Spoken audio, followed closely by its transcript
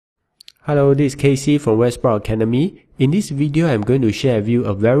Hello, this is Casey from Westbrook Academy. In this video, I'm going to share with you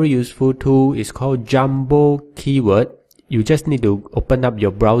a very useful tool. It's called Jumbo Keyword. You just need to open up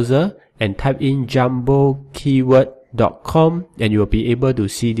your browser and type in jumbokeyword.com and you will be able to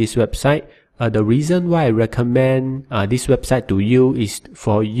see this website. The reason why I recommend this website to you is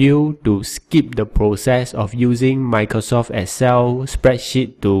for you to skip the process of using Microsoft Excel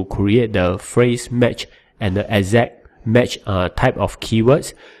spreadsheet to create the phrase match and the exact match type of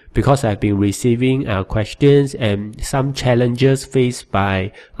keywords. Because I've been receiving questions and some challenges faced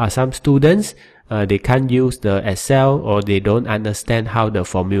by some students. They can't use the Excel or they don't understand how the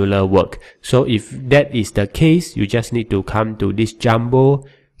formula work. So if that is the case, you just need to come to this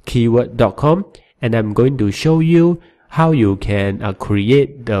jumbokeyword.com and I'm going to show you how you can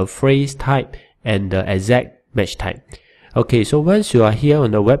create the phrase type and the exact match type. Okay, so once you are here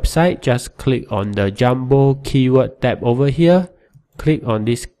on the website, just click on the Jumbo Keyword tab over here. Click on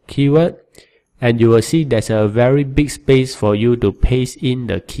this keyword and you will see there's a very big space for you to paste in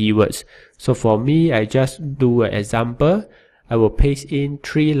the keywords. So for me, I just do an example. I will paste in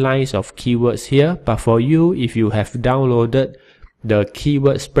 3 lines of keywords here, but for you, if you have downloaded the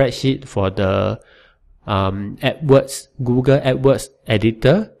keyword spreadsheet for the AdWords, Google AdWords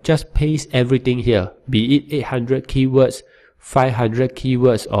editor, just paste everything here, be it 800 keywords, 500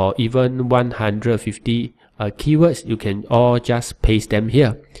 keywords, or even 150 keywords, you can all just paste them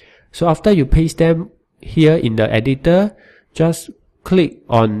here. So after you paste them here in the editor, just click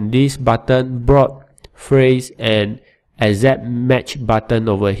on this button, broad phrase and exact match button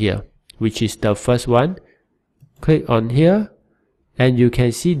over here, which is the first one. Click on here and you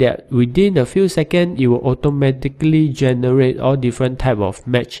can see that within a few seconds it will automatically generate all different type of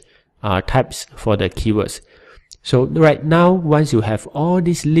match types for the keywords. So right now, once you have all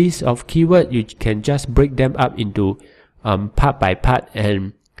this list of keywords, you can just break them up into part by part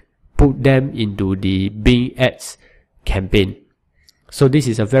and put them into the Bing Ads campaign. So this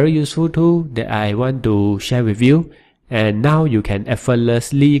is a very useful tool that I want to share with you. And now you can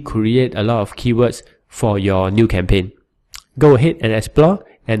effortlessly create a lot of keywords for your new campaign. Go ahead and explore.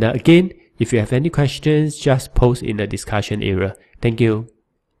 And again, if you have any questions, just post in the discussion area. Thank you.